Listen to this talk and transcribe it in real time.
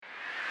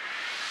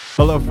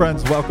Hello,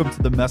 friends. Welcome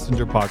to the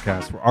Messenger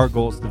Podcast, where our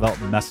goal is to develop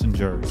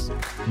messengers.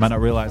 You might not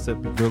realize it,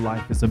 but your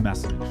life is a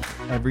message.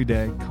 Every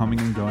day,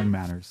 coming and going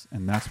matters,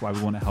 and that's why we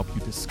want to help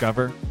you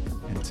discover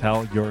and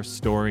tell your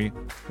story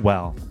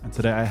well. And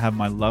today, I have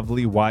my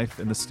lovely wife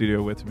in the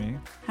studio with me.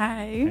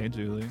 Hi. Hey,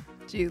 Julie.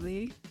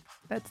 Julie.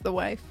 That's the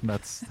wife.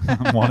 That's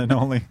one and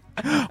only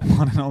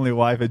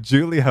wife. And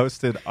Julie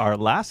hosted our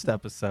last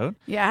episode.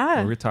 Yeah.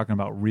 Where we were talking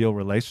about real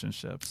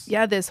relationships.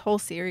 Yeah, this whole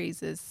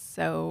series is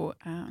so,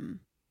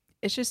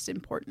 it's just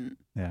important.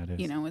 Yeah, it is.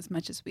 You know, as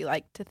much as we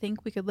like to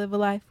think we could live a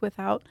life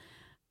without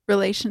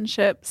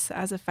relationships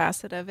as a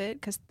facet of it,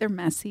 because they're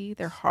messy,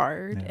 they're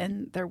hard,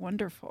 and they're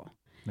wonderful.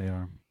 They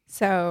are.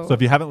 So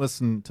if you haven't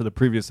listened to the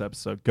previous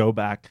episode, go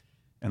back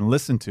and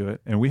listen to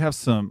it. And we have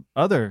some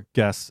other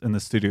guests in the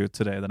studio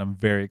today that I'm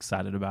very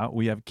excited about.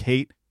 We have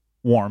Kait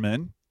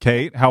Warman.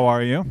 Kait, how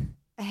are you?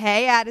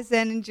 Hey,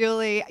 Addison and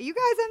Julie. You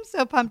guys, I'm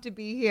so pumped to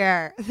be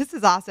here. This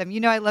is awesome.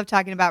 You know, I love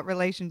talking about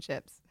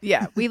relationships.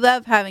 yeah, we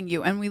love having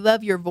you, and we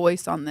love your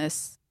voice on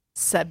this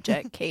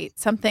subject, Kait.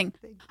 Something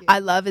I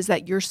love is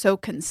that you're so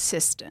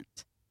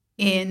consistent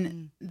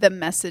in the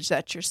message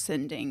that you're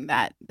sending,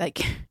 that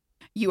like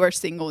you are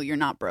single, you're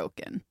not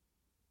broken.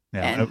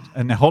 Yeah,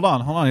 and hold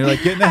on. You're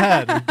like getting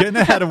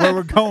ahead of where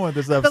we're going with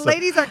this episode. The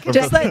ladies are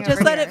just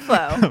let it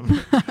flow.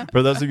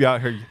 For those of you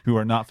out here who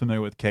are not familiar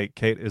with Kait,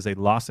 Kait is a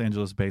Los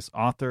Angeles-based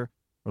author,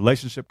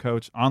 relationship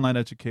coach, online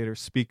educator,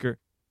 speaker,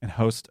 and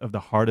host of the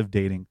Heart of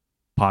Dating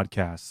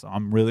podcast. So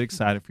I'm really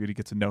excited for you to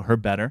get to know her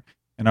better.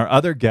 And our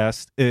other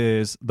guest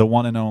is the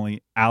one and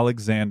only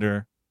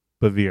Alexander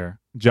Bevere.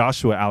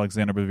 Joshua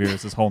Alexander Bevere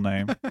is his whole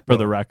name, for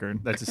the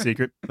record. That's a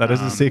secret. That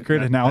is a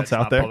secret, and now it's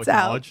out there. It's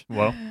out.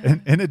 Well,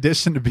 in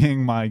addition to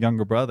being my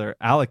younger brother,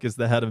 Alec is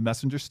the head of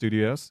Messenger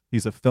Studios.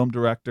 He's a film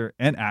director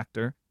and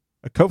actor,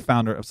 a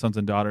co-founder of Sons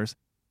and Daughters,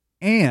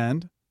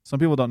 and some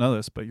people don't know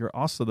this, but you're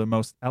also the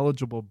most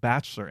eligible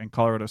bachelor in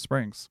Colorado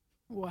Springs.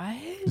 What?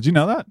 Did you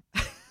know that?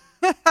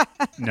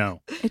 no.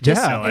 It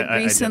just Yeah.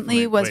 it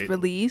recently was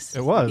released.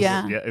 It was.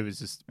 Yeah. Yeah, it was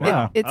just.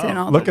 Wow. It's in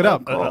all Look the it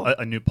up. local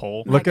A new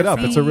poll. Look it up.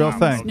 It's a real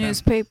magazines, thing.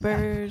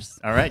 Newspapers.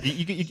 All right.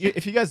 You,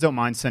 if you guys don't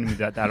mind sending me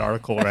that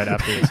article right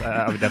after this,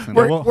 I would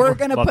definitely. We're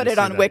going to love put to it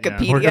see on that,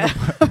 yeah.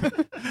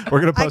 Wikipedia. We're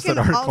gonna post that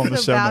I can article in the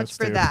also show vouch notes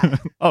for too. that.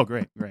 Oh,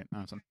 great.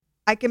 Awesome.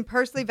 I can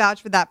personally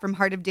vouch for that from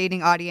Heart of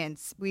Dating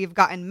audience. We've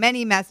gotten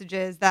many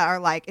messages that are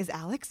like, is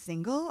Alec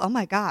single? Oh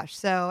my gosh.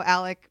 So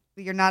Alec,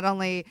 you're not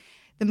only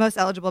the most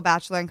eligible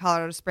bachelor in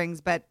Colorado Springs,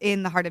 but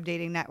in the Heart of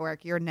Dating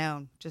network, you're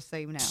known, just so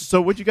you know.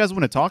 So, what do you guys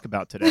want to talk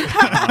about today? No,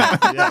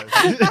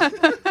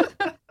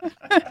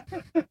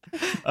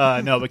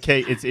 but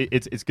Kait,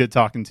 it's good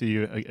talking to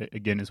you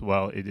again as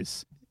well. It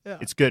is. Yeah.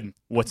 It's good.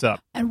 What's up?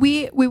 And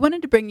we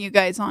wanted to bring you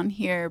guys on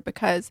here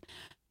because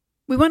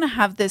we want to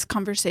have this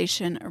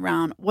conversation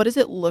around what does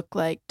it look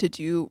like to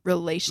do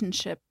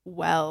relationship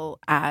well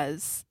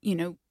as,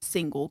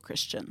 single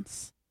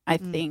Christians. I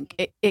think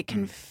it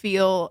can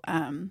feel,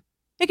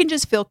 it can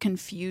just feel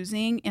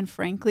confusing. And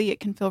frankly,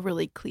 it can feel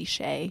really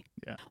cliche.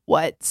 Yeah.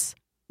 What's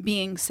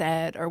being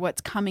said or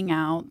what's coming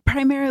out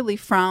primarily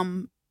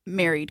from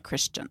married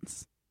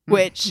Christians.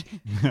 Which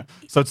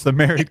so it's the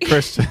married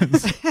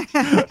Christians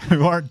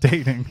who aren't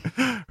dating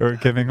who are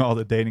giving all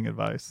the dating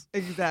advice.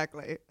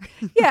 Exactly.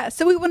 Yeah.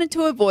 So we wanted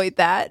to avoid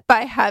that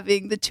by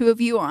having the two of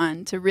you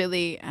on to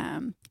really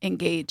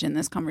engage in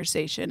this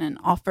conversation and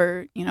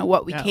offer,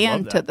 what we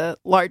can to the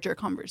larger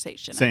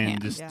conversation. Saying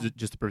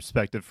just a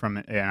perspective from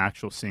an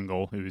actual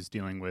single who is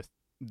dealing with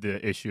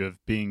the issue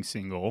of being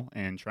single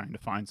and trying to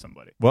find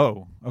somebody.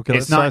 Whoa. Okay,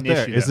 it's let's not start an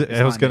there. issue. Is it?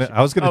 I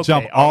was gonna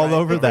jump all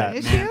over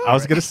that. I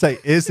was gonna say,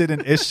 is it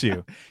an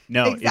issue?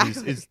 No,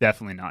 Exactly. It's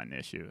definitely not an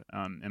issue.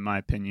 In my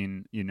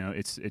opinion,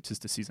 it's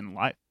just a season of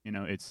life.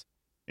 It's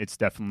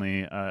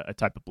definitely a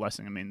type of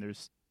blessing. I mean,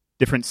 there's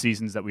different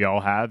seasons that we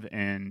all have,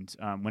 and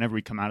whenever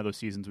we come out of those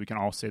seasons, we can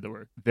all say that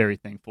we're very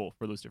thankful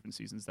for those different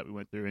seasons that we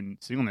went through. And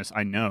singleness,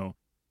 I know,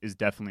 is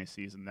definitely a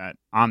season that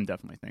I'm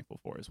definitely thankful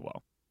for as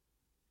well.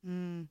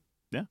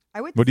 Yeah.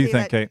 What do you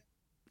think, Kait?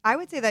 I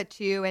would say that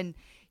too. And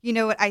you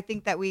know what? I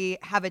think that we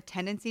have a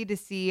tendency to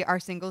see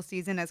our single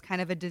season as kind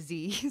of a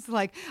disease.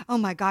 Like, oh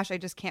my gosh, I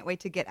just can't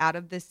wait to get out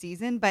of this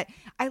season. But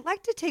I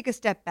like to take a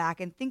step back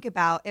and think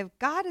about if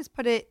God has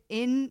put it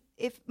in,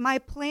 if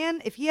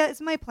he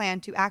has my plan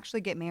to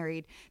actually get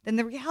married, then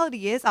the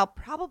reality is I'll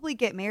probably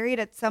get married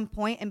at some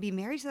point and be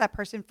married to that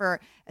person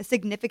for a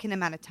significant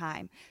amount of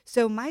time.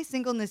 So my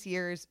singleness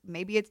years,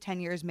 maybe it's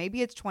 10 years,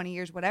 maybe it's 20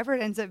 years, whatever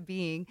it ends up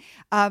being,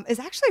 is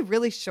actually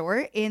really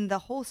short in the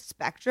whole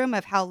spectrum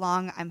of how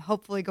long I'm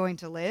hopefully going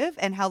to live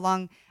and how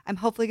long I'm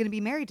hopefully going to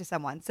be married to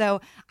someone. So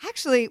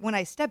actually, when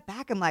I step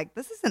back, I'm like,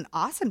 this is an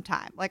awesome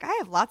time. Like, I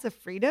have lots of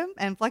freedom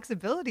and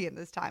flexibility in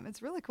this time.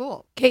 It's really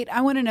cool. Kait,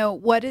 I want to know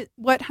what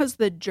has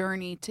the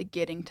journey to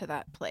getting to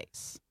that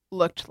place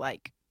looked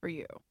like for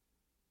you?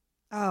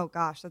 Oh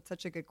gosh, that's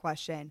such a good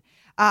question.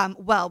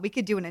 Well, we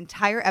could do an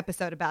entire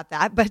episode about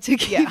that, but to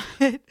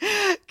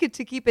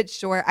keep it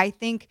short, I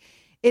think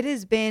it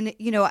has been,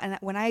 and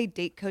when I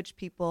date coach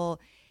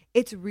people,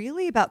 it's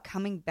really about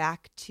coming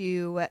back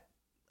to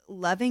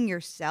loving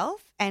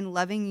yourself and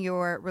loving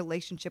your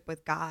relationship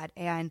with God.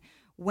 And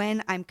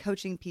when I'm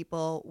coaching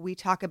people, we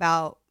talk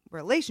about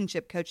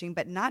relationship coaching,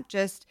 but not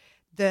just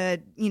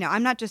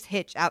I'm not just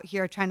Hitch out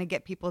here trying to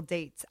get people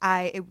dates.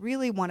 I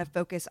really want to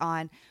focus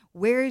on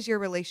where is your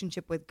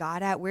relationship with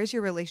God at? Where's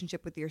your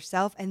relationship with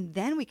yourself? And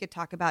then we could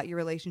talk about your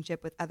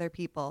relationship with other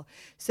people.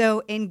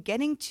 So in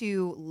getting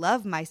to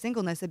love my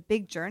singleness, a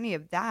big journey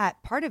of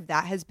that, part of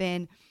that has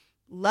been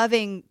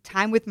loving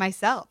time with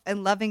myself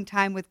and loving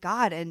time with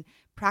God and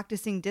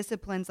practicing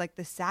disciplines like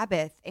the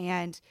Sabbath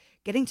and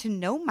getting to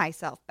know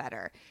myself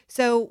better.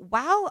 So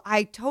while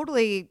I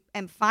totally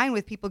am fine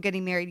with people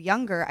getting married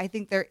younger, I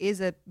think there is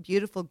a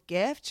beautiful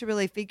gift to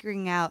really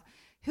figuring out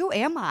who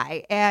am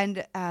I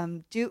and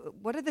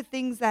what are the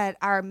things that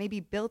are maybe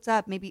built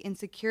up, maybe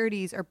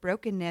insecurities or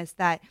brokenness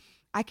that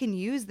I can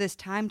use this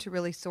time to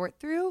really sort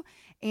through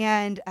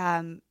and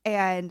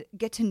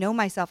get to know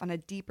myself on a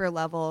deeper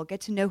level,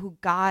 get to know who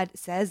God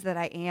says that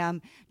I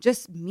am,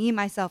 just me,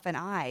 myself, and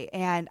I.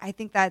 And I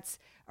think that's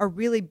a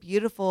really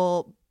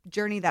beautiful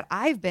journey that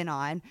I've been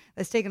on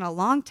that's taken a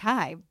long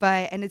time,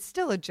 and it's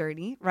still a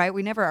journey, right?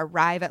 We never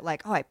arrive at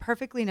like, oh, I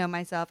perfectly know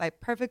myself. I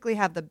perfectly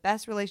have the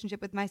best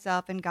relationship with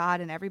myself and God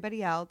and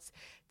everybody else.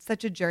 It's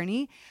such a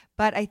journey.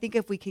 But I think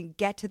if we can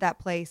get to that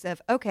place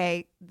of,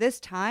 okay, this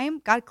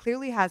time, God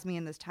clearly has me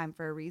in this time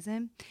for a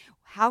reason.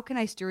 How can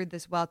I steward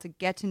this well to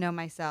get to know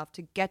myself,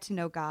 to get to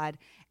know God?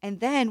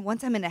 And then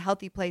once I'm in a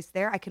healthy place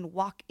there, I can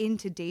walk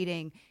into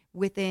dating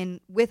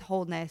with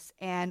wholeness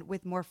and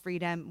with more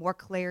freedom, more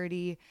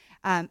clarity.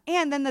 And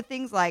then the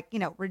things like,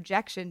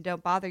 rejection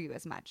don't bother you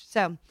as much.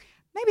 So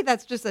maybe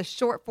that's just a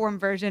short form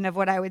version of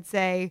what I would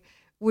say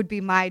would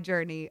be my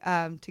journey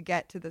to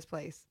get to this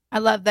place. I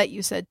love that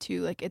you said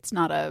too, like it's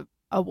not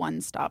a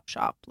one-stop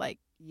shop. Like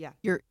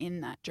you're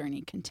in that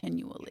journey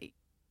continually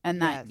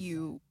and that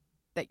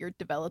that you're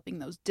developing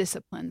those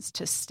disciplines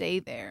to stay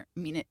there. I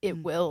mean, it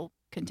will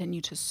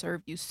continue to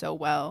serve you so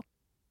well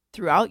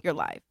throughout your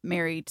life,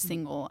 married,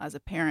 single, as a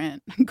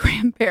parent,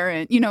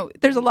 grandparent.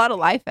 There's a lot of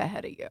life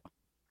ahead of you.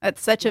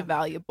 That's such a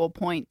valuable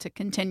point to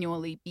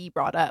continually be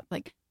brought up.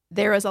 Like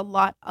there is a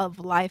lot of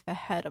life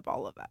ahead of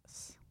all of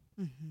us.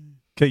 Mm-hmm.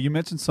 Okay, you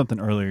mentioned something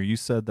earlier. You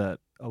said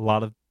that a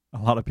lot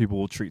of people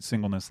will treat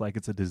singleness like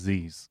it's a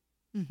disease.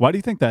 Mm-hmm. Why do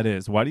you think that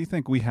is? Why do you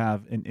think we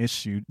have an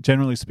issue,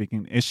 generally speaking,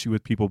 an issue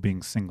with people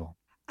being single?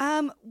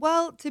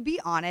 Well, to be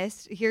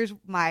honest, here's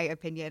my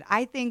opinion.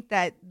 I think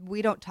that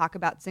we don't talk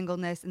about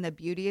singleness and the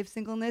beauty of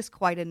singleness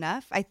quite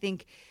enough. I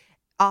think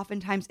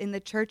oftentimes in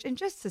the church and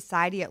just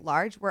society at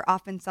large, we're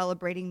often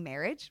celebrating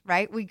marriage,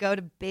 right? We go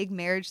to big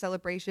marriage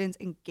celebrations,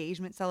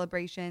 engagement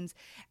celebrations,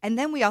 and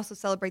then we also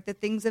celebrate the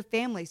things of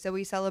family. So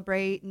we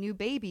celebrate new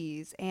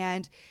babies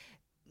and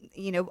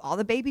all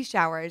the baby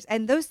showers,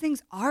 and those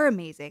things are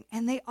amazing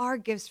and they are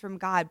gifts from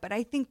God. But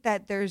I think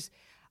that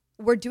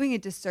we're doing a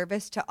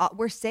disservice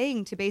we're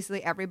saying to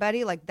basically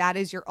everybody, like, that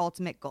is your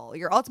ultimate goal.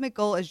 Your ultimate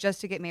goal is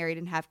just to get married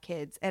and have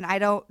kids. And I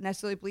don't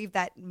necessarily believe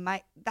that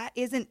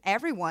isn't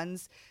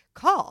everyone's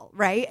call,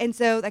 right? And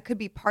so that could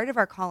be part of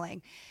our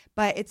calling,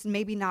 but it's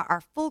maybe not our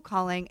full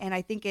calling. And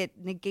I think it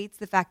negates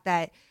the fact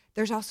that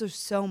there's also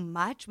so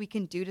much we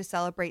can do to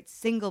celebrate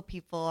single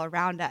people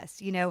around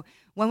us.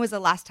 When was the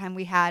last time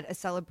we had a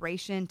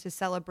celebration to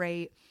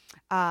celebrate,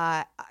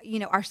 our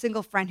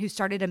single friend who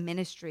started a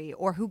ministry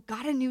or who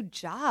got a new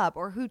job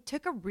or who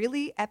took a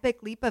really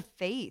epic leap of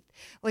faith?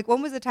 Like,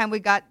 when was the time we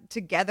got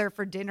together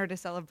for dinner to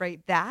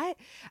celebrate that?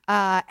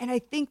 And I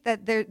think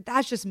that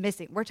that's just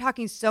missing. We're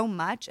talking so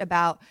much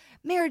about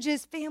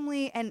marriages,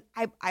 family, and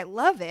I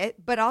love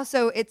it, but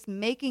also it's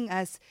making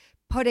us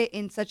put it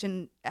in such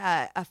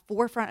a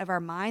forefront of our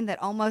mind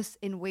that almost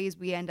in ways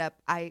we end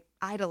up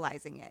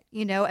idolizing it,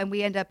 and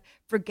we end up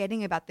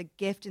forgetting about the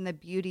gift and the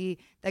beauty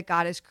that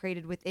God has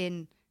created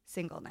within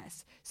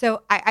singleness.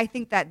 So I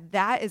think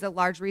that is a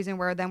large reason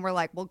where then we're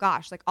like, well,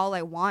 gosh, like all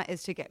I want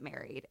is to get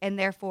married. And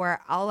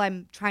therefore all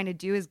I'm trying to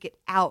do is get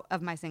out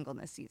of my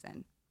singleness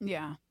season.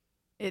 Yeah,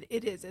 it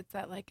is. It's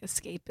that like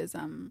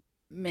escapism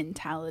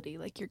mentality,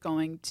 like you're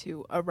going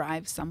to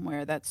arrive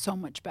somewhere that's so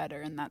much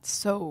better and that's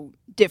so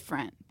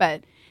different.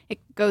 But it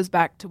goes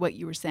back to what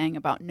you were saying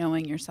about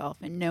knowing yourself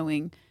and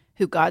knowing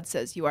who God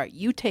says you are.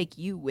 You take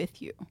you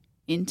with you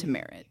into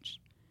marriage.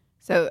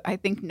 So I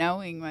think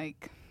knowing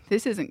like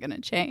this isn't going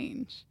to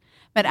change.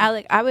 But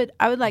Alec, I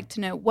would like to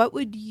know, what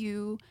would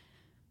you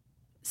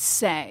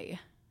say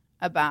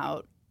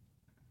about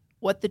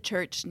what the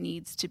church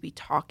needs to be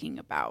talking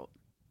about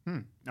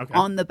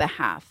on the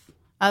behalf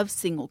of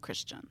single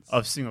Christians.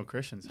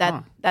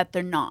 That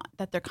they're not,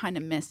 that they're kind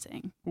of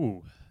missing.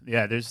 Ooh,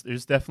 yeah, there's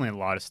definitely a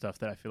lot of stuff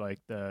that I feel like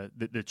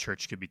the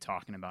church could be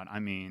talking about. I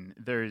mean,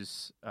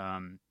 there's,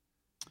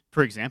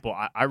 for example,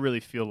 I really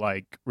feel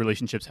like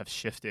relationships have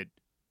shifted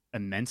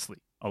immensely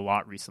a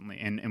lot recently.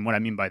 And what I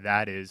mean by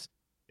that is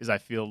I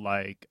feel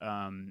like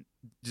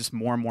just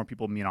more and more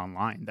people meet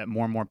online, that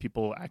more and more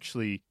people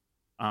actually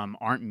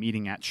aren't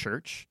meeting at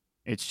church.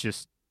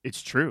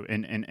 It's true.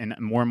 And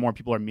more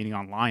people are meeting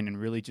online and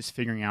really just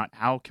figuring out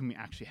how can we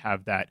actually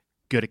have that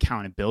good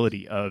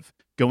accountability of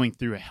going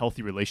through a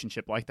healthy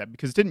relationship like that.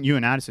 Because didn't you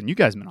and Addison, you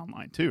guys met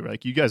online too, right?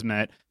 Like you guys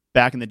met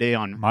back in the day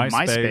on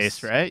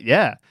MySpace, right?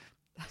 Yeah.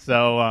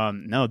 So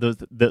no,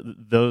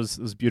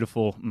 those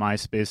beautiful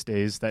MySpace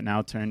days that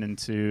now turned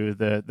into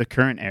the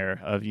current era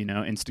of, you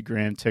know,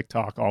 Instagram,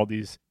 TikTok, all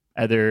these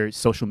other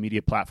social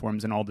media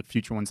platforms and all the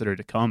future ones that are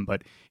to come.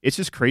 But it's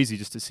just crazy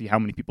just to see how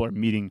many people are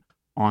meeting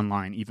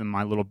online. Even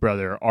my little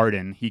brother,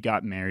 Arden, he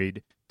got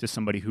married to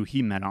somebody who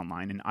he met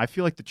online. And I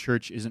feel like the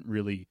church isn't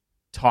really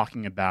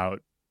talking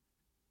about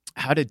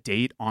how to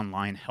date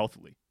online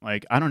healthily.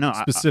 Like, I don't know.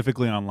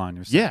 Specifically online,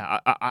 you're saying. Yeah,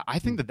 I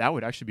think that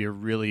would actually be a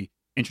really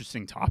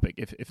interesting topic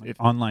if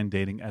online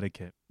dating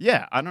etiquette.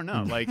 Yeah, I don't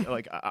know.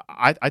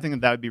 I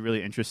think that would be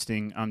really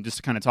interesting just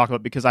to kind of talk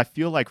about, because I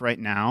feel like right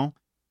now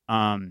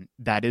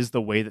that is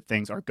the way that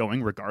things are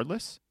going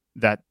regardless,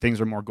 that things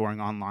are more going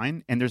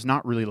online, and there's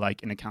not really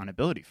like an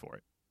accountability for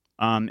it.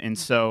 And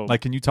so,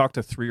 like, can you talk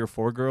to 3 or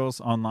 4 girls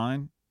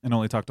online and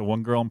only talk to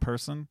 1 girl in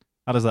person?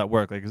 How does that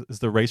work? Like, is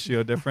the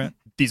ratio different?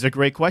 These are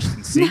great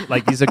questions. See,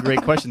 like, these are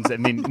great questions. I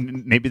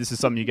mean, maybe this is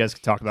something you guys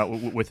could talk about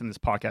within this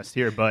podcast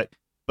here, but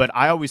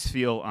I always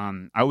feel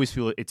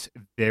it's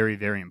very,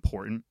 very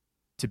important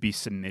to be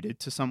submitted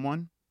to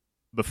someone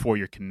before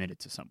you're committed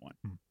to someone.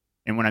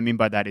 And what I mean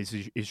by that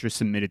is you're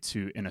submitted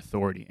to an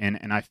authority.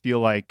 And I feel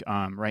like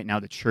right now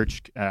the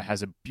church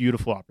has a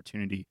beautiful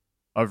opportunity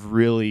of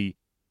really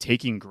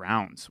taking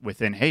grounds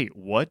within, hey,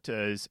 what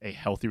does a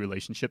healthy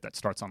relationship that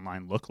starts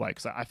online look like?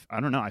 Because I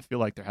don't know. I feel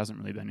like there hasn't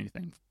really been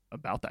anything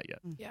about that yet.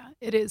 Yeah,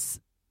 it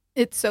is.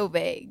 It's so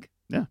vague.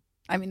 Yeah.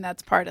 I mean,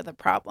 that's part of the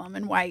problem,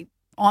 and why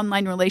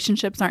online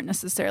relationships aren't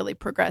necessarily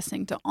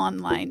progressing to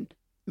online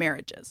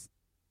marriages,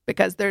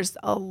 because there's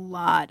a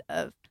lot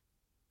of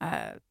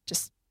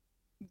just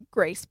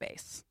gray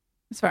space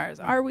as far as,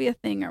 are we a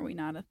thing, are we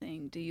not a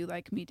thing, do you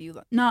like me, do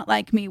you not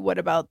like me, what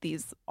about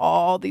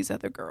all these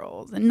other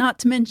girls, and not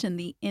to mention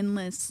the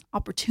endless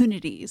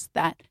opportunities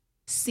that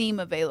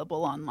seem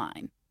available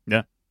online.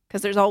 Yeah,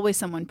 because there's always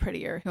someone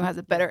prettier who has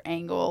a better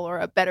angle or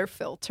a better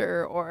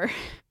filter, or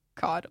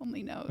God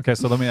only knows. Okay,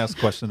 so let me ask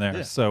a question there.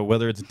 Yeah. So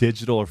whether it's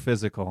digital or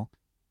physical,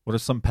 what are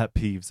some pet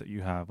peeves that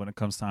you have when it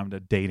comes time to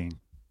dating?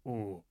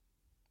 Ooh.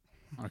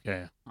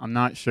 Okay, I'm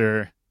not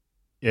sure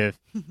if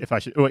I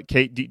should. Wait,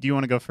 Kait, do you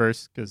want to go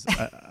first? Because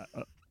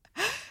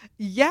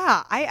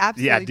yeah, I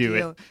absolutely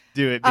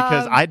do it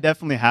because I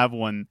definitely have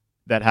one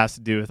that has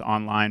to do with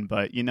online.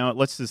 But you know,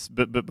 let's just.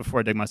 But before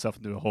I dig myself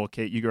into a hole,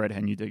 Kait, you go right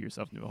ahead and you dig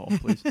yourself into a hole,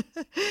 please.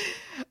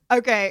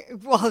 Okay,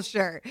 well,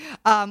 sure.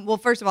 Well,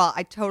 first of all,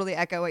 I totally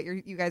echo what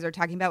you guys are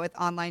talking about with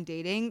online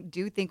dating.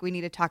 Do think we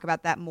need to talk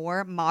about that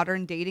more.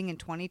 Modern dating in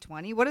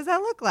 2020. What does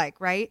that look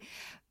like, right?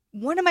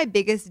 One of my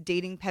biggest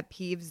dating pet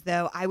peeves,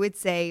 though, I would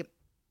say,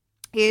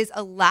 is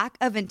a lack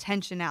of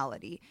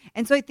intentionality.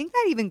 And so I think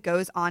that even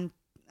goes on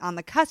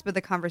the cusp of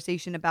the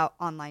conversation about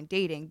online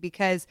dating,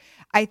 because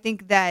I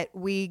think that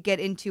we get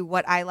into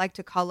what I like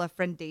to call a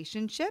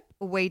friendationship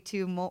way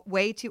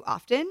too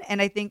often.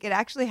 And I think it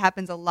actually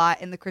happens a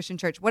lot in the Christian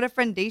church. What a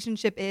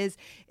friendationship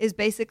is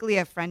basically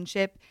a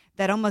friendship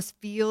that almost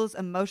feels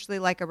emotionally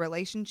like a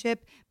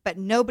relationship, but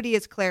nobody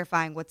is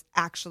clarifying what's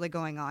actually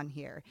going on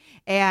here.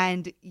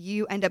 And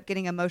you end up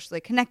getting emotionally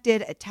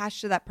connected,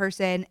 attached to that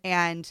person,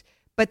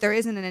 but there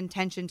isn't an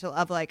intention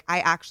of like,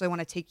 I actually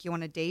want to take you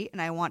on a date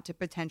and I want to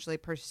potentially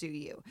pursue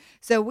you.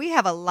 So we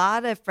have a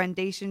lot of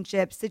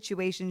friendationships,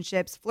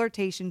 situationships,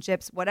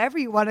 flirtationships, whatever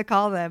you want to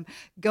call them,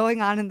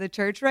 going on in the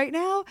church right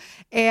now.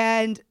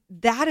 And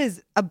that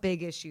is a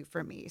big issue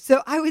for me.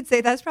 So I would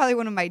say that's probably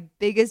one of my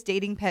biggest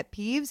dating pet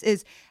peeves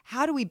is,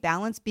 how do we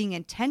balance being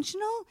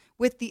intentional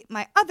with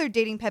my other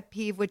dating pet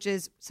peeve, which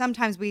is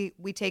sometimes we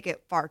take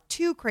it far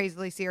too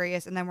crazily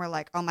serious. And then we're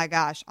like, oh my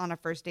gosh, on a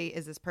first date,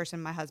 is this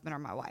person my husband or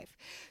my wife?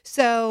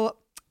 So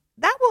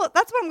that's what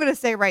I'm going to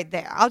say right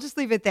there. I'll just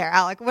leave it there.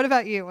 Alec, what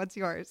about you? What's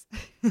yours?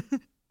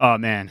 Oh,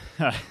 man.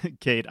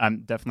 Kait,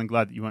 I'm definitely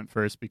glad that you went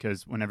first,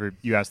 because whenever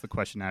you asked the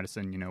question,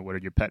 Addison, you know, what are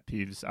your pet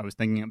peeves? I was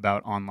thinking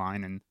about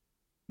online, and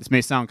this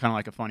may sound kind of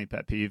like a funny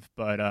pet peeve,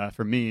 but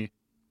for me,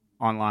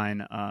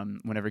 online,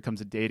 whenever it comes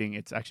to dating,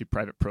 it's actually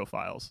private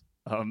profiles.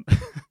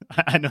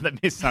 I know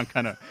that may sound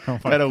kind of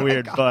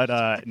weird,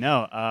 but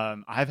no,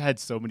 I've had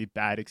so many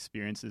bad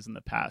experiences in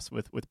the past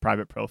with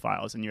private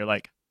profiles, and you're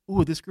like,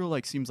 oh, this girl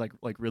like seems like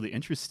really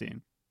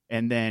interesting.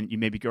 And then you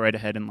maybe go right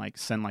ahead and like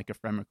send like a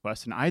friend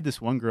request. And I had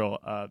this one girl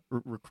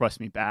request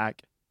me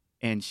back,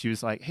 and she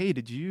was like, hey,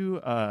 did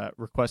you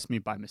request me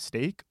by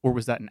mistake, or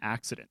was that an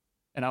accident?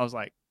 And I was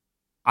like,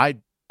 I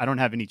don't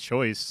have any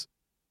choice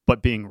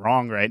but being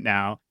wrong right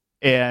now.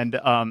 And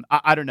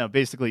I don't know.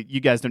 Basically, you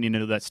guys don't need to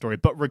know that story.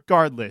 But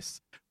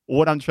regardless,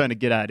 what I'm trying to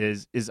get at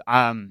is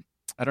I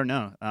don't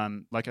know.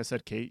 Like I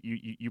said, Kait,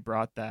 you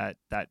brought that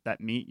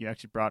meat. You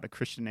actually brought a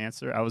Christian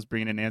answer. I was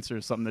bringing an answer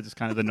of something that just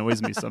kind of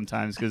annoys me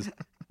sometimes, because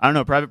I don't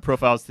know. Private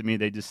profiles to me,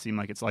 they just seem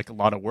like it's like a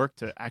lot of work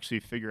to actually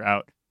figure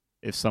out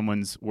if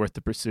someone's worth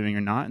the pursuing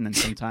or not. And then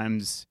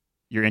sometimes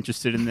you're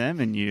interested in them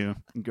and you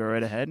go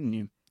right ahead and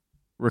you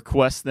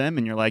request them,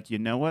 and you're like, you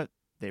know what?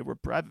 they were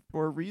private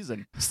for a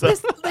reason. So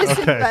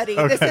Listen, buddy,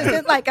 this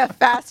isn't like a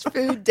fast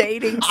food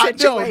dating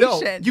situation.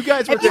 No. You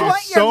guys were if you doing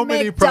want so your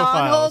many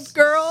McDonald's profiles.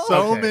 girl,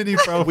 So Okay. many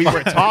profiles. we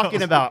were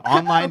talking about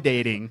online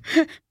dating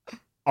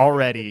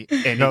already,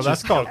 and No, it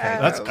that's just, called okay.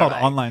 that's Oh called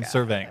my online God.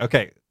 surveying.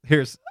 Okay,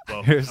 here's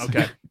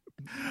okay.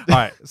 All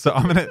right, so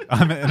I'm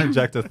gonna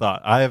interject a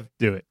thought.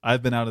 Do it.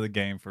 I've been out of the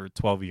game for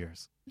 12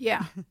 years,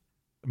 yeah,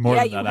 more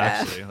Yeah, than you that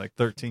have. actually, like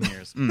 13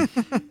 years.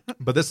 Mm.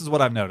 But this is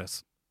what I've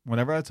noticed.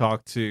 Whenever I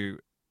talk to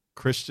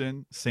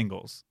Christian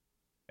singles,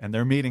 and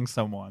they're meeting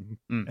someone,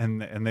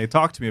 and they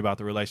talk to me about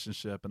the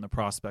relationship and the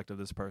prospect of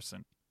this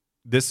person,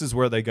 this is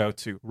where they go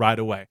to right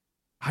away.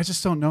 I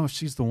just don't know if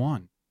she's the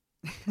one.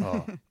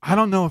 Oh. I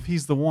don't know if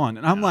he's the one.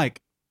 And I'm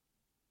like,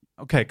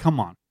 okay, come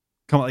on.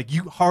 Like,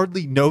 you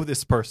hardly know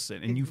this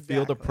person, and you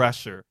feel the Exactly.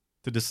 pressure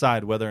to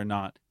decide whether or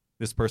not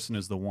this person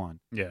is the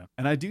one. Yeah.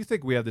 And I do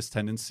think we have this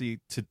tendency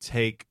to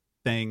take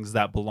things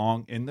that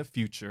belong in the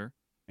future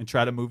and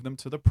try to move them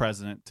to the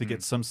present to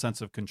get some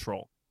sense of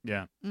control.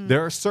 Yeah.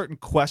 There are certain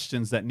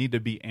questions that need to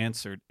be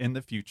answered in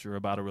the future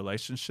about a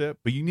relationship,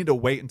 but you need to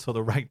wait until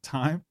the right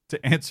time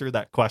to answer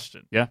that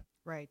question.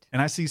 Right.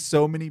 And I see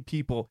so many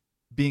people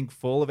being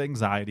full of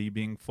anxiety,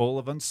 being full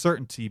of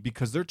uncertainty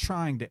because they're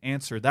trying to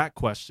answer that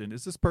question.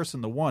 Is this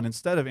person the one?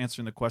 Instead of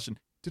answering the question,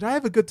 did I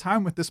have a good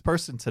time with this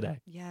person today?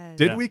 Yes.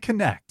 Did we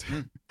connect?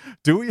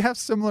 Do we have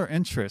similar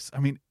interests? I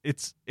mean,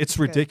 it's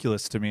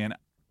ridiculous to me. And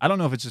I don't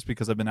know if it's just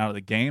because I've been out of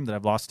the game that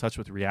I've lost touch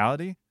with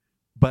reality,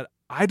 but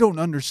I don't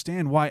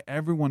understand why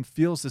everyone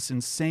feels this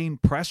insane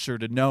pressure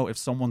to know if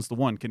someone's the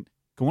one. Can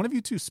one of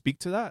you two speak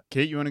to that?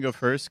 Kate, you want to go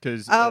first?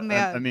 Because Oh,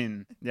 man. I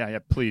mean, yeah,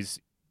 please.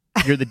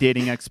 You're the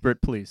dating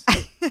expert, please.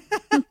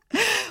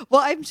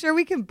 Well, I'm sure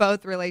we can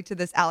both relate to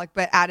this, Alec,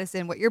 but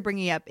Addison, what you're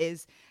bringing up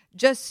is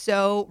just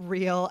so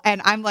real.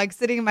 And I'm like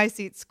sitting in my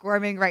seat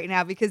squirming right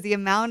now because the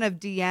amount of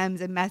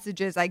DMs and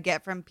messages I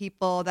get from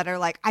people that are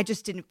like, I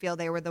just didn't feel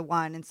they were the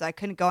one. And so I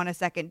couldn't go on a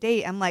second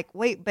date. I'm like,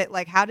 wait, but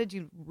like, how did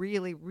you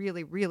really,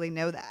 really, really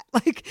know that?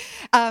 Like,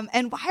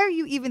 and why are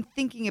you even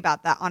thinking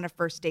about that on a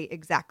first date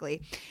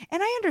exactly?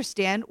 And I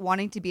understand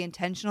wanting to be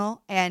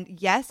intentional and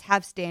yes,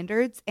 have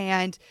standards.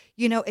 And,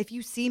 you know, if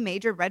you see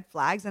major red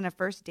flags on a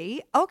first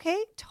date,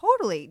 okay,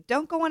 totally.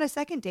 Don't go on a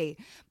second date.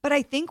 But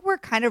I think we're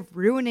kind of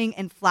ruining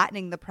and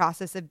flattening the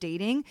process of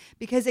dating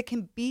because it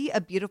can be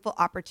a beautiful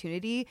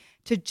opportunity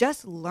to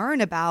just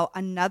learn about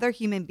another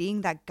human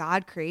being that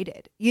God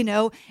created, you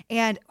know,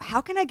 and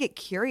how can I get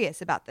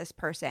curious about this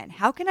person?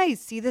 How can I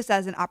see this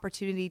as an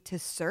opportunity to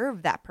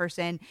serve that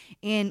person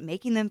in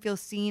making them feel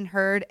seen,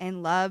 heard,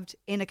 and loved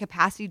in a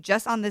capacity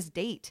just on this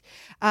date?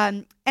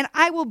 And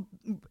I will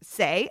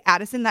say,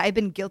 Addison, that I've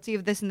been guilty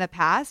of this in the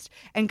past,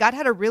 and God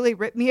had to really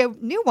rip me a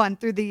new one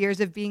through the years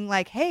of being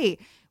like, hey,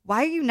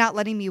 why are you not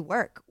letting me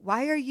work?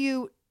 Why are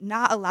you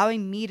not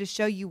allowing me to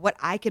show you what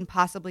I can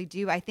possibly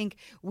do? I think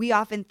we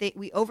often think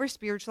we over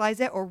spiritualize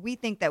it, or we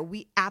think that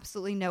we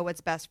absolutely know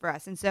what's best for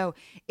us. And so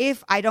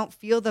if I don't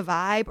feel the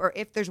vibe, or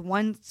if there's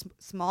one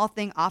small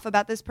thing off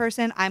about this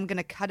person, I'm going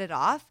to cut it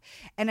off.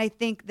 And I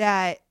think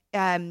that,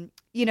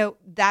 you know,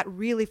 that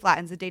really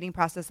flattens the dating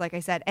process, like I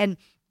said. And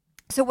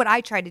so what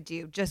I try to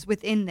do just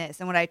within this,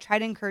 and what I try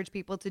to encourage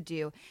people to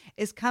do,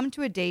 is come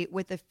to a date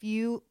with a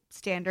few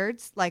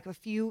standards, like a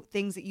few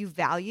things that you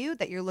value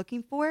that you're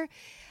looking for.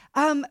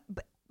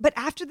 But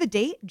after the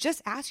date,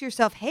 just ask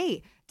yourself,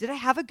 hey, did I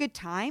have a good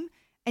time?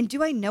 And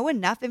do I know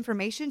enough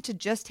information to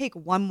just take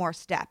one more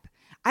step?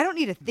 I don't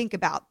need to think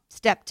about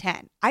step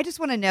 10. I just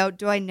want to know,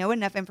 do I know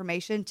enough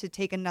information to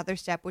take another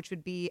step, which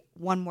would be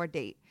one more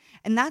date?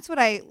 And that's what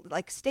I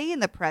like. Stay in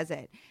the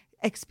present.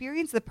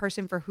 Experience the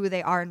person for who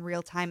they are in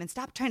real time and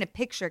stop trying to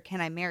picture,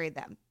 can I marry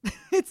them?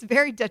 It's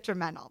very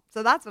detrimental.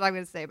 So that's what I'm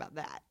going to say about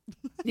that.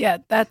 yeah,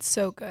 that's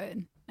so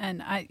good.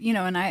 And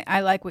I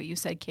like what you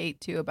said,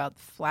 Kate, too, about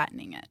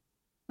flattening it.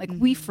 Like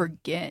we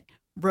forget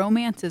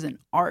romance is an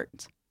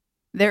art.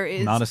 There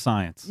is Not a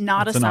science.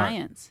 not It's a an art.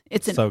 science.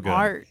 It's an So good.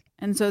 art.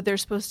 And so there's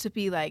supposed to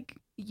be like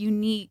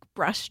unique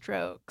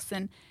brushstrokes,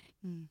 and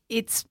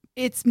it's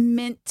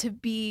meant to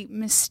be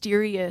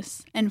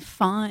mysterious and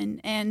fun.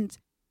 And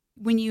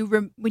when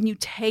you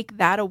take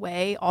that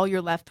away, all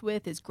you're left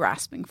with is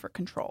grasping for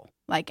control,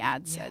 like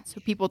Ad said. So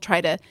people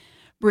try to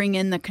bring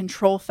in the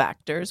control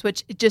factors,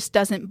 which it just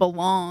doesn't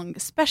belong,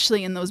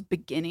 especially in those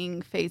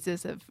beginning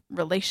phases of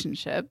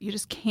relationship. You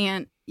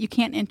can't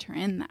enter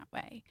in that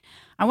way.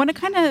 I want to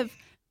kind of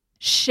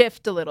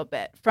shift a little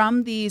bit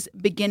from these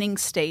beginning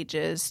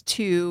stages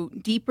to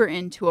deeper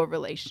into a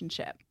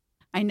relationship.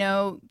 I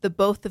know the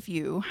both of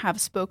you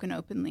have spoken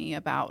openly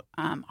about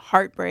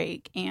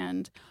heartbreak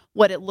and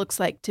what it looks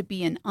like to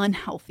be in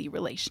unhealthy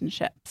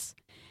relationships.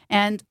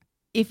 And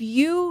if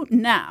you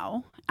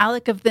now,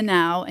 Alec of the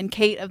now and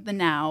Kait of the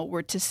now,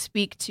 were to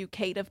speak to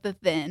Kait of the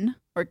then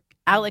or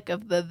Alec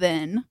of the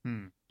then,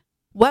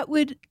 what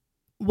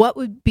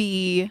would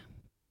be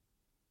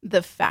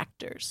the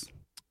factors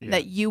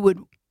that you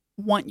would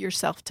want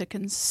yourself to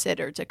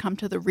consider to come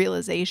to the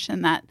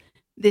realization that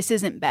this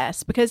isn't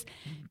best, because,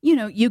 you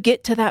know, you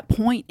get to that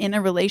point in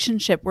a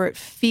relationship where it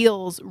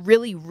feels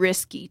really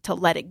risky to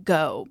let it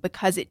go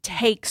because it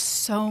takes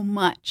so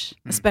much,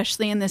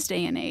 especially in this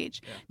day and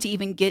age, to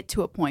even get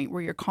to a point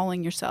where you're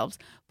calling yourselves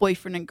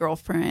boyfriend and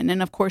girlfriend.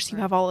 And of course, you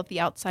have all of the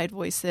outside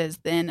voices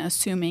then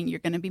assuming you're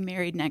going to be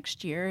married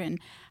next year and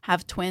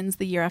have twins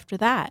the year after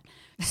that.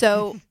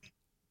 So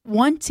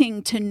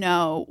wanting to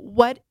know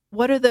what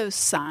are those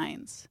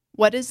signs?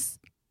 What is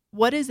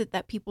it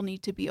that people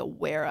need to be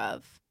aware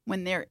of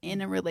when they're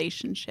in a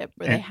relationship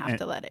where they have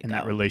to let it go? And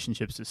that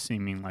relationships is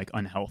seeming like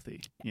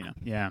unhealthy, you know?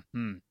 Yeah.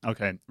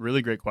 Okay.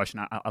 Really great question.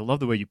 I love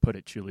the way you put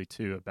it, Julie,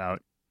 too,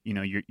 about, you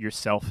know,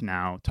 yourself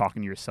now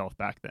talking to yourself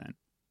back then.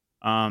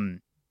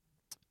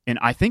 And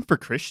I think for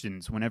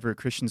Christians, whenever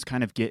Christians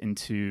kind of get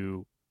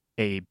into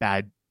a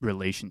bad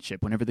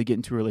relationship, whenever they get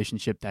into a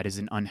relationship that is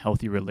an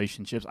unhealthy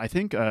relationship, I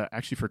think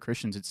actually for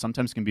Christians, it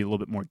sometimes can be a little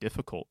bit more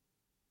difficult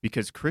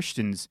because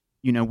Christians,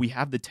 you know, we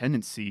have the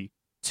tendency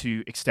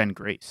to extend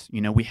grace. You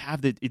know, we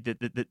have the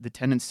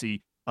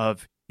tendency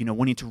of, you know,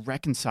 wanting to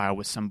reconcile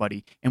with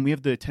somebody, and we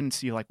have the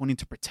tendency of like wanting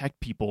to protect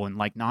people and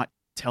like not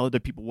tell other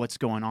people what's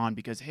going on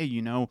because, hey,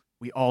 you know,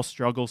 we all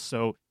struggle.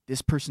 So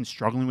this person's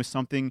struggling with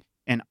something,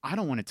 and I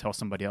don't want to tell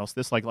somebody else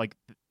this.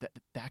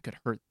 That could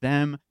hurt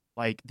them.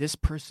 Like this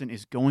person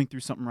is going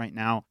through something right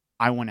now.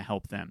 I want to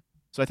help them.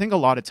 So I think a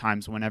lot of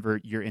times whenever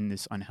you're in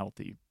this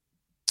unhealthy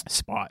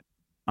spot,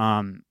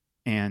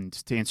 and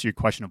to answer your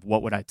question of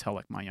what would I tell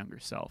like my younger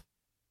self,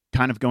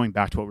 kind of going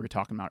back to what we were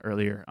talking about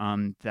earlier,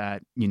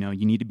 that, you know,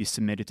 you need to be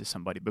submitted to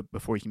somebody, but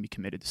before you can be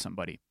committed to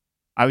somebody,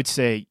 I would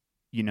say,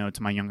 you know,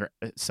 to my younger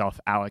self,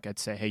 Alec, I'd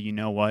say, hey, you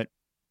know what?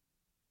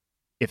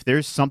 If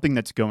there's something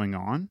that's going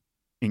on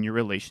in your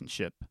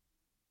relationship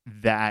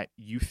that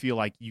you feel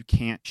like you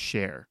can't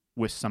share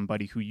with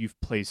somebody who you've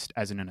placed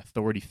as an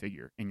authority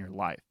figure in your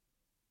life,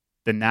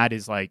 then that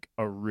is like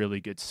a really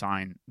good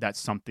sign that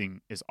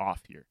something is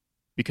off here.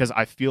 Because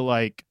I feel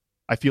like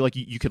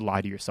you could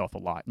lie to yourself a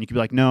lot, and you could be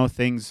like, no,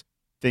 things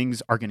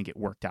are going to get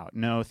worked out.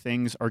 No,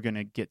 things are going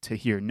to get to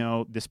here.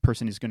 No, this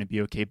person is going to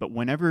be okay. But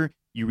whenever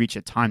you reach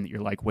a time that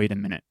you're like, wait a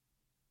minute,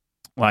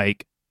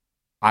 like,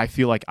 I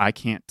feel like I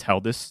can't tell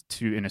this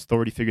to an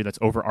authority figure that's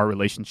over our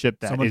relationship,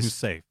 that Someone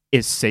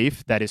is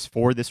safe, that is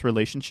for this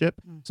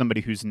relationship,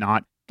 somebody who's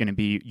not going to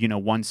be, you know,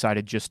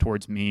 one-sided just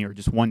towards me or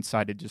just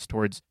one-sided just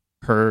towards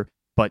her,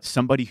 but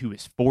somebody who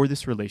is for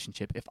this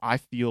relationship. If I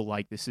feel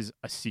like this is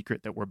a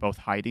secret that we're both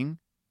hiding,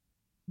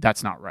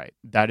 that's not right.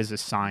 That is a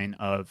sign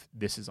of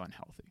this is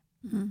unhealthy.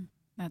 Mm-hmm.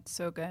 That's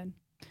so good.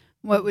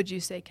 What would you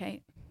say,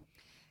 Kait?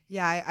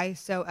 Yeah, I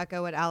so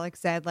echo what Alex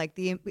said, like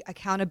the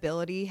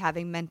accountability,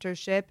 having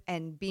mentorship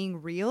and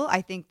being real.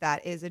 I think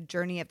that is a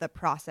journey of the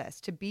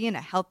process. To be in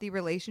a healthy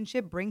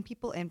relationship, bring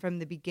people in from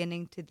the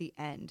beginning to the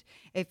end.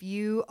 If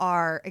you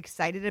are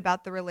excited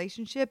about the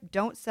relationship,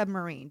 don't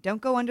submarine.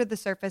 Don't go under the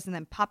surface and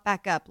then pop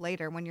back up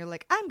later when you're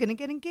like, I'm going to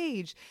get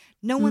engaged.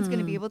 No one's going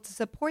to be able to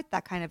support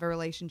that kind of a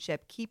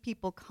relationship. Keep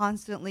people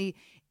constantly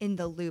in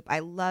the loop.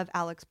 I love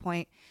Alex's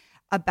point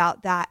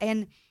about that.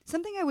 And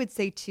something I would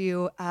say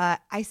too,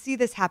 I see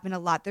this happen a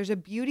lot. There's a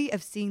beauty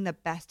of seeing the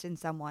best in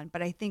someone,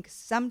 but I think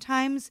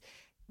sometimes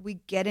we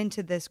get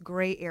into this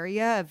gray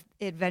area of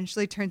it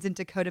eventually turns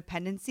into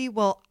codependency.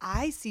 Well,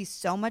 I see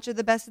so much of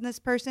the best in this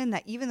person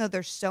that even though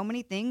there's so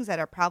many things that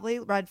are probably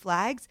red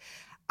flags,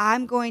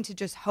 I'm going to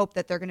just hope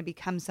that they're going to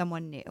become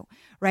someone new,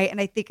 right? And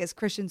I think as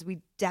Christians, we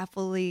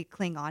definitely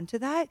cling on to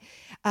that.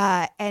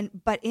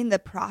 But in the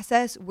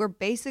process, we're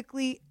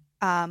basically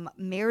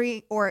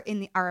marry, or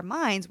in our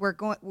minds,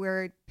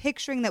 we're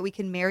picturing that we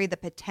can marry the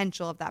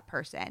potential of that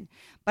person.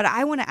 But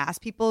I want to ask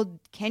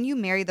people, can you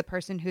marry the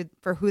person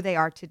for who they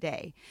are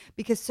today?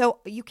 Because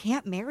so you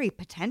can't marry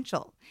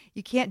potential.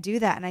 You can't do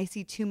that. And I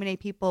see too many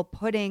people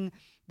putting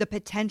the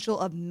potential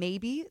of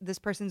maybe this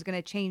person's going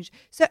to change.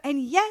 So,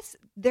 and yes,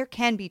 there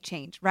can be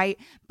change, right?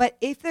 But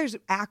if there's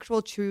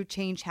actual true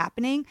change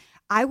happening,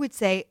 I would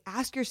say,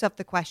 ask yourself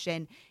the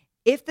question,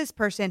 if this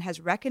person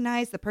has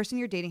recognized, the person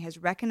you're dating has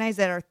recognized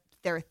that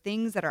there are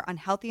things that are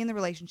unhealthy in the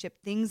relationship,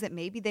 things that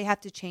maybe they have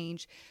to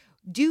change,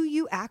 do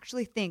you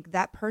actually think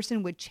that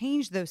person would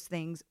change those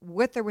things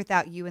with or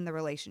without you in the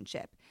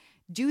relationship?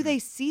 Do they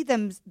see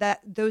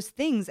those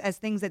things as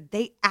things that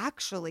they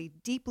actually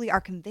deeply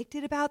are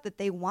convicted about, that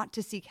they want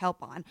to seek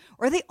help on?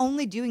 Or are they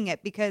only doing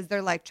it because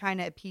they're like trying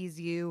to appease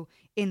you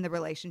in the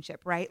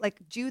relationship, right?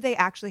 Like, do they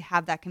actually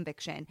have that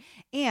conviction?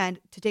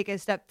 And to take it a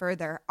step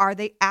further, are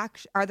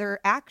their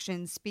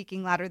actions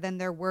speaking louder than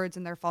their words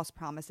and their false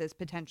promises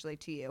potentially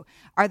to you?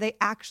 Are they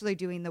actually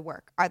doing the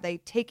work? Are they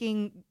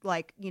taking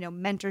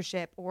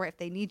mentorship, or if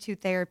they need to,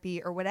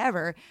 therapy or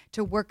whatever,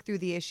 to work through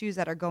the issues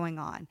that are going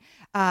on?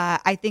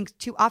 I think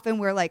too often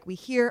we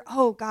hear,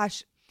 oh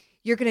gosh,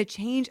 you're going to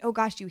change. Oh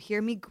gosh, you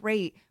hear me?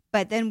 Great.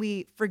 But then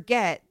we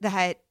forget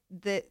that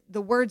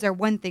the words are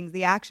one thing,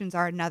 the actions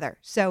are another.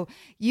 So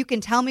you can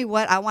tell me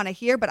what I want to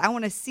hear, but I'm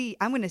going to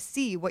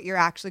see what you're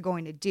actually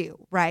going to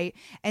do, right?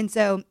 And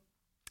so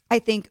I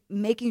think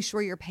making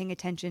sure you're paying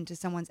attention to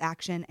someone's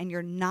action and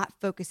you're not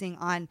focusing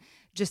on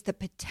just the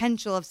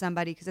potential of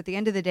somebody, because at the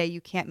end of the day,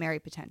 you can't marry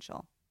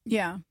potential.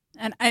 Yeah.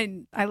 And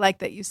I like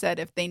that you said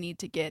if they need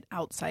to get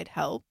outside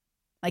help.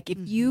 Like if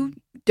you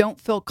don't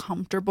feel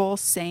comfortable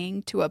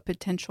saying to a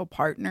potential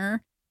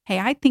partner, hey,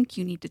 I think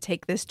you need to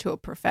take this to a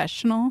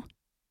professional.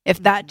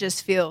 If that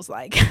just feels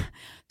like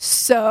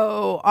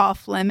so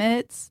off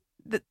limits,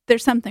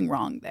 there's something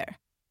wrong there.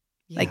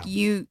 Yeah. Like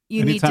you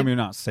Anytime need to, you're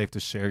not safe to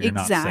share, you're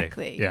not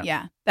exactly. safe.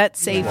 Yeah.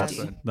 That's Well safety.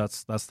 said.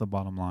 That's the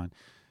bottom line.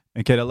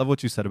 And Kait, I love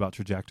what you said about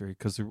trajectory,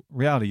 because the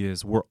reality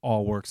is we're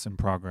all works in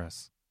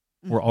progress.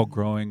 We're all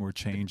growing, we're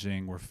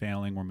changing, we're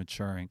failing, we're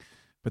maturing.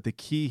 But the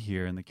key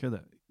here, and the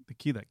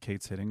key that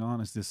Kait's hitting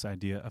on, is this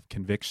idea of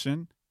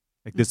conviction,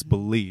 like this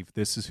belief,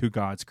 this is who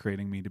God's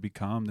creating me to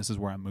become, this is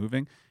where I'm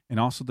moving, and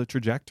also the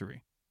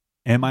trajectory.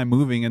 Am I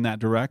moving in that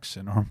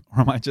direction, or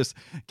am I just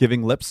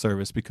giving lip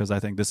service because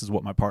I think this is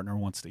what my partner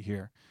wants to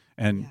hear?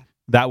 And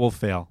that will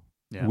fail.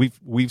 Yeah.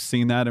 We've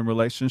seen that in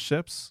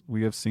relationships.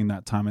 We have seen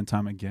that time and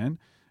time again,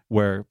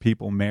 where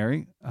people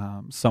marry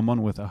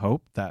someone with a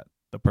hope that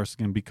the person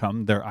can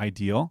become their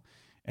ideal,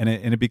 and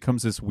it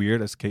becomes this weird,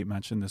 as Kait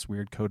mentioned, this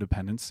weird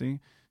codependency,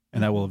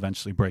 and that will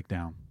eventually break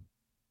down.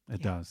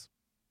 It does.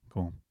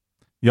 Cool.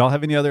 Y'all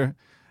have any other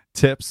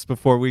tips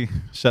before we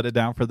shut it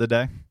down for the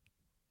day?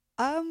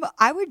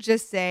 I would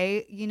just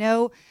say,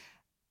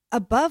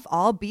 above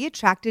all, be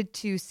attracted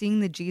to seeing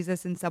the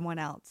Jesus in someone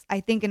else. I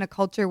think in a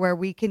culture where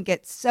we can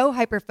get so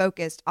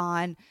hyper-focused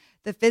on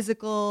the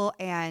physical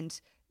and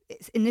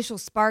initial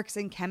sparks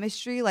and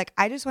chemistry, like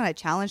I just want to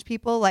challenge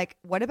people, like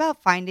what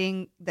about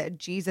finding the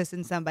Jesus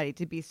in somebody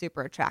to be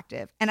super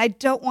attractive? And I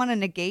don't want to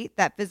negate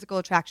that physical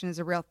attraction is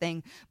a real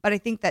thing, but I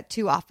think that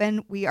too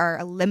often we are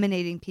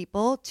eliminating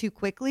people too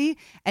quickly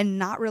and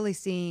not really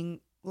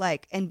seeing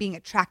and being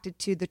attracted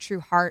to the true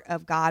heart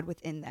of God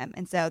within them.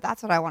 And so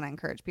that's what I want to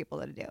encourage people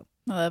to do.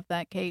 I love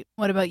that, Kait.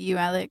 What about you,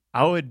 Alec?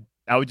 I would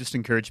just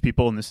encourage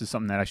people, and this is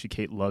something that actually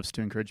Kait loves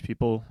to encourage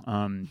people.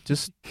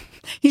 Just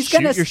he's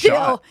gonna your steal.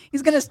 shot.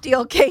 He's gonna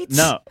steal Kait's.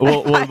 No,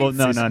 well,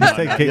 no.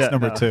 Take Kait's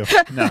number 2.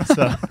 No,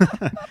 so,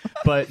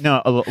 but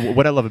no.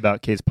 What I love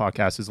about Kait's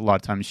podcast is a lot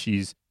of times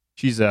she's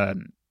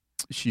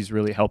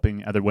really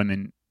helping other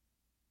women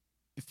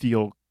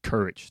feel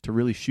courage to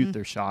really shoot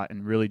their shot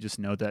and really just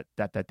know that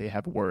they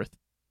have worth.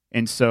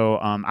 And so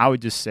I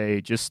would just say,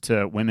 just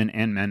to women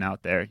and men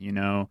out there,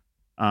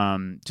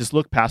 just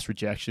look past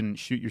rejection,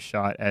 shoot your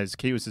shot, as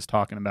Kait was just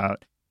talking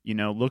about,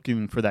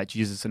 looking for that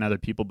Jesus in other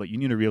people, but you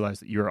need to realize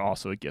that you're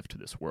also a gift to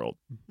this world.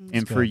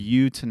 And for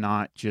you to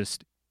not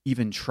just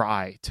even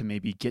try to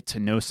maybe get to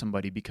know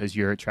somebody because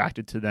you're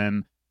attracted to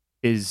them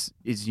is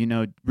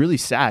really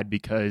sad,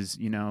 because,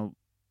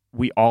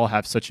 we all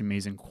have such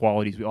amazing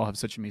qualities. We all have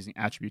such amazing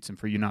attributes. And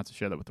for you not to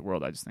share that with the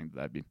world, I just think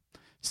that'd be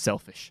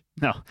selfish.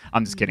 No,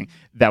 I'm just kidding.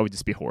 That would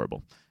just be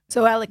horrible.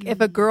 So, Alec,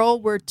 if a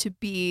girl were to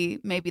be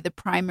maybe the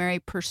primary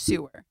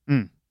pursuer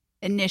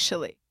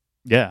initially,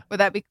 would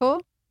that be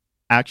cool?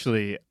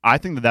 Actually, I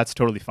think that that's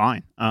totally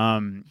fine.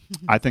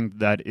 I think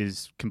that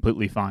is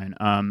completely fine.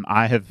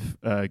 I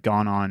have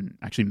gone on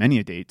actually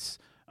many dates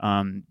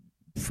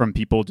from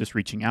people just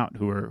reaching out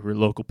who are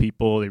local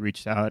people. They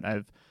reached out.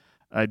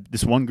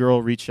 This one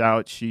girl reached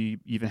out. She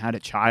even had a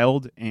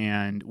child,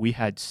 and we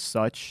had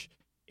such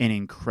an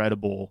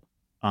incredible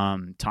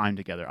time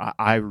together.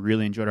 I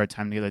really enjoyed our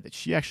time together, that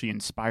she actually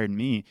inspired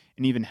me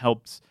and even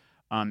helped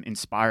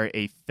inspire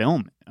a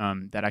film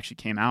that actually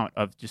came out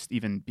of just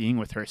even being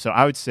with her. So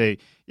I would say,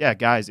 yeah,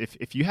 guys,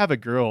 if you have a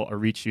girl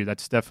reach you,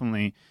 that's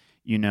definitely,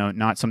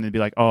 not something to be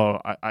like, oh,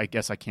 I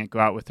guess I can't go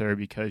out with her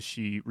because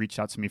she reached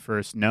out to me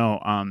first. No,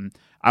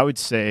 I would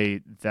say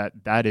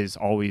that is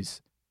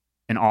always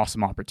an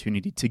awesome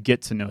opportunity to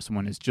get to know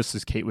someone, is just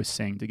as Kait was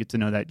saying, to get to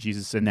know that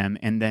Jesus in them,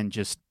 and then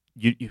just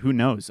who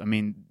knows? I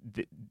mean,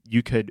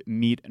 you could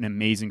meet an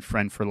amazing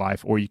friend for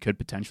life, or you could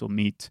potentially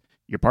meet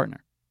your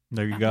partner.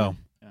 There you go.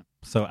 Yeah.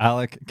 So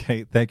Alec,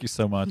 Kait, thank you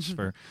so much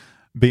for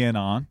being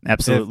on.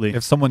 Absolutely.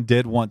 If someone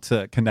did want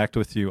to connect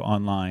with you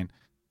online,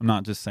 I'm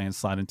not just saying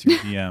slide into your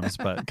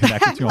DMs, but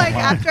connect with you online.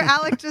 After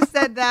Alec just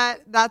said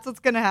that, that's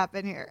what's going to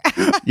happen here.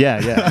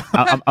 Yeah.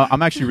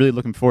 I'm actually really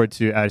looking forward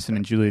to Addison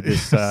and Julie,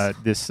 this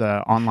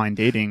online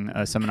dating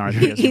seminar.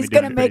 He's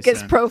going to make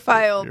his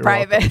profile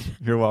private. Welcome.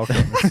 You're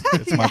welcome.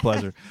 It's my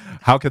pleasure.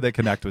 How could they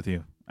connect with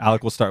you?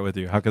 Alec, we'll start with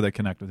you. How could they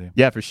connect with you?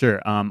 Yeah, for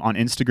sure. On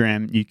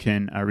Instagram, you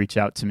can reach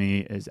out to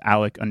me as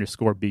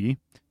Alec_B.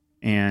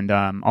 And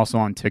also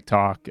on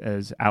TikTok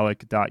as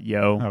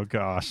Alec.yo. Oh,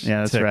 gosh. Yeah,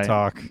 that's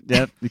TikTok. right.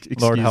 Yep.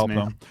 Lord help me.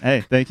 him.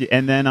 Hey, thank you.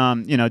 And then,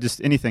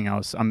 just anything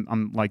else.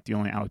 I'm like the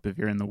only Alec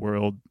Bevere in the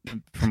world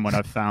from what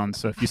I've found.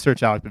 So if you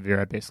search Alec Bevere,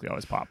 I basically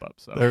always pop up.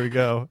 So there we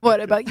go.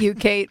 What about you,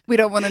 Kait? We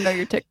don't want to know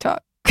your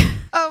TikTok.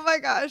 Oh my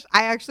gosh.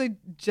 I actually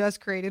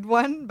just created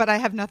one, but I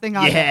have nothing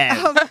on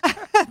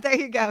it. There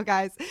you go,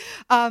 guys.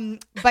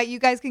 But you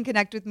guys can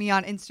connect with me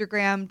on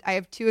Instagram. I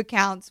have 2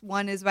 accounts.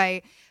 One is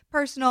my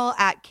personal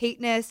at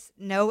Kaitness.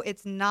 No,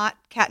 it's not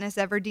Katniss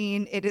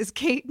Everdeen. It is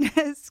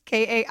Kaitness,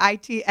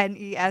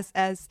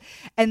 Kaitness.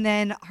 And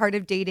then Heart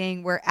of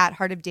Dating. We're at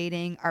Heart of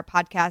Dating, our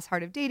podcast,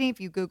 Heart of Dating.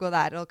 If you Google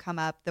that, it'll come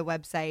up, the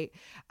website.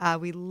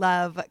 We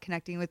love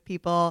connecting with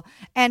people.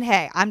 And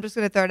hey, I'm just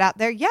going to throw it out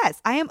there.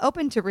 Yes, I am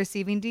open to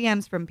receiving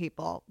DMs from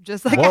people.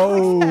 Just like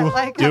Whoa, Alex said,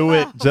 like, do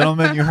it.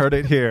 Gentlemen, you heard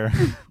it here.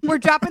 We're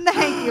dropping the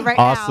hanky right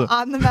Awesome. now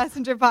on the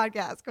Messenger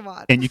podcast. Come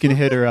on. And you can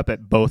hit her up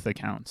at both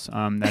accounts.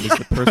 That is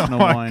the personal Oh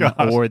my one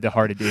gosh. or the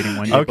Heart of Dating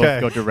one. You Okay.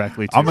 both go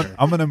directly to her.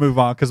 I'm going to move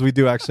on because we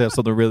do actually have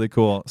something really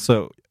cool.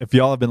 So if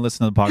y'all have been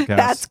listening to the podcast.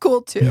 That's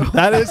cool too.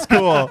 That is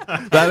cool.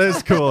 That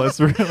is cool. It's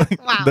really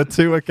Wow. the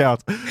two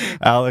accounts.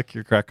 Alec,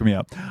 you're cracking me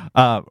up.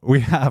 We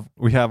have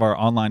our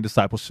online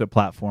discipleship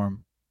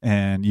platform,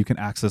 and you can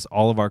access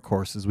all of our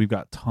courses. We've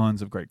got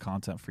tons of great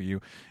content for you.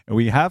 And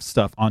we have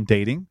stuff on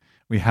dating,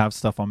 we have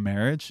stuff on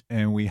marriage,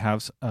 and we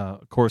have a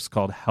course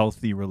called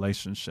Healthy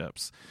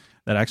Relationships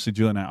that actually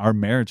Julian, our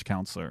marriage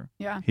counselor,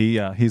 Yeah.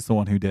 he's the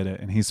one who did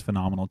it, and he's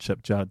phenomenal,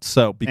 Chip Judd.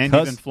 So because and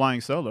even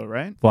Flying Solo,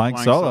 right? Flying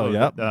Solo,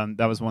 yep.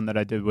 That was one that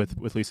I did with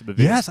Lisa Bevere.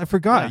 Yes, I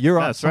forgot. Yeah, You're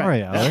on. that's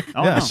Sorry, right. Alec.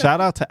 Oh, Yeah, no.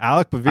 shout out to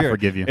Alec Bevere. I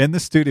forgive you. In the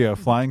studio,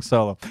 Flying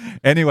Solo.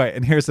 Anyway,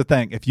 and here's the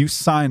thing. If you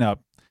sign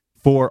up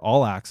for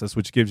All Access,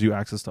 which gives you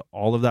access to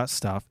all of that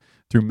stuff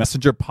through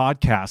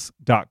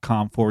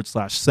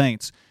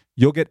messengerpodcast.com/saints,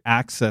 you'll get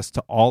access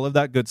to all of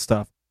that good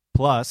stuff.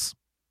 Plus,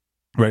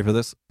 ready for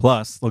this?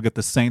 Plus, they'll get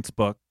the Saints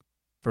book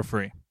for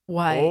free.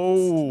 What?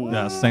 Oh,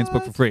 Yeah, Saints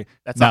book for free.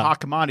 that's Now- a hot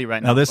commodity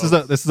right now. Now this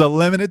folks. is a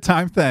limited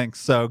time thing.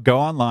 So go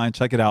online,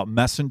 check it out,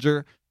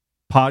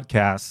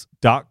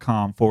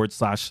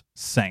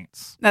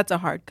 messengerpodcast.com/saints. That's a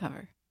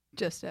hardcover.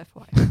 Just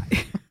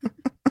FYI.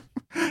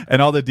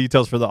 And all the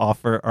details for the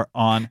offer are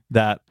on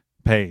that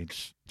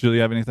page. Julie,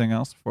 you have anything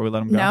else before we let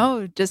them go?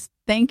 No, just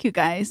thank you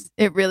guys.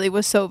 It really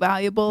was so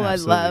valuable.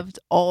 Absolutely. I loved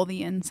all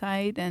the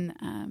insight,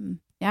 and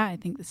yeah, I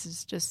think this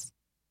is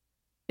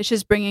it's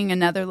just bringing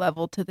another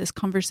level to this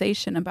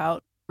conversation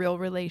about real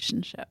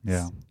relationships.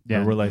 Yeah.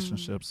 Yeah.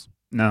 Relationships.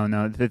 No.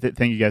 Thank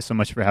you guys so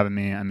much for having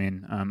me. I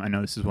mean, I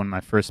know this is one of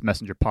my first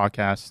Messenger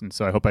podcasts, and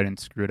so I hope I didn't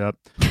screw it up.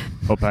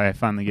 Hope I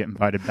finally get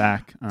invited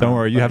back. Don't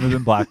worry, you but- haven't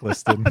been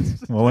blacklisted.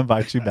 We'll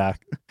invite you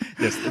back.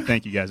 Yes,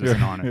 thank you guys. It was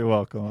an honor. You're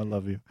welcome. I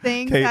love you.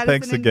 Thanks, Kate, Addison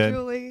thanks and again.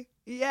 Julie.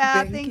 Yeah,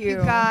 Thank thank you. you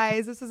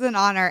guys. This was an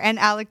honor. And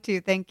Alec,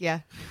 too. Thank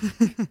you.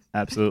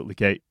 Absolutely,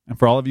 Kate. And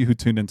for all of you who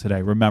tuned in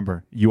today,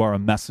 remember, you are a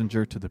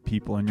messenger to the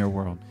people in your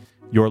world.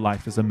 Your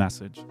life is a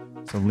message.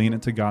 So lean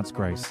into God's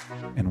grace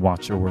and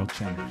watch your world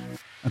change.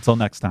 Until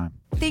next time.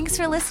 Thanks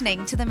for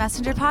listening to the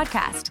Messenger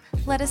Podcast.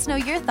 Let us know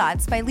your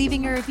thoughts by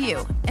leaving a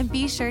review, and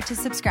be sure to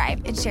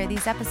subscribe and share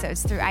these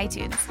episodes through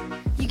iTunes.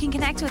 You can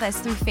connect with us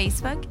through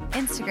Facebook,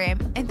 Instagram,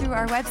 and through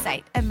our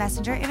website at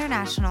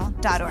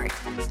messengerinternational.org.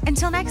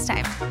 Until next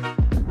time.